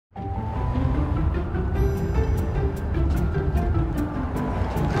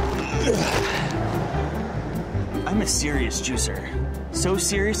I'm a serious juicer. So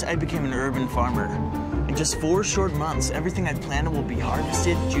serious, I became an urban farmer. In just 4 short months, everything I planted will be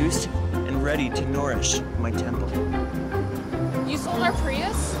harvested, juiced, and ready to nourish my temple. You sold our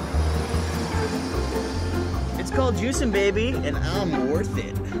Prius? It's called juicing, baby, and I'm worth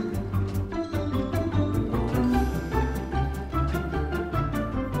it.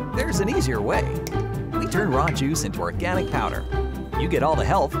 There's an easier way. We turn raw juice into organic powder. You get all the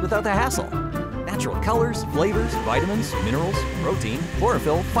health without the hassle. Natural colors, flavors, vitamins, minerals, protein,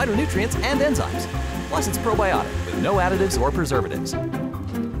 chlorophyll, phytonutrients, and enzymes. Plus it's probiotic with no additives or preservatives.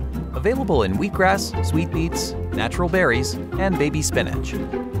 Available in wheatgrass, sweet beets, natural berries, and baby spinach.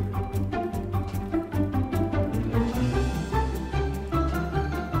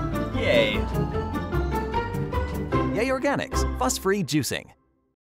 Yay! Yae Organics, fuss-free juicing.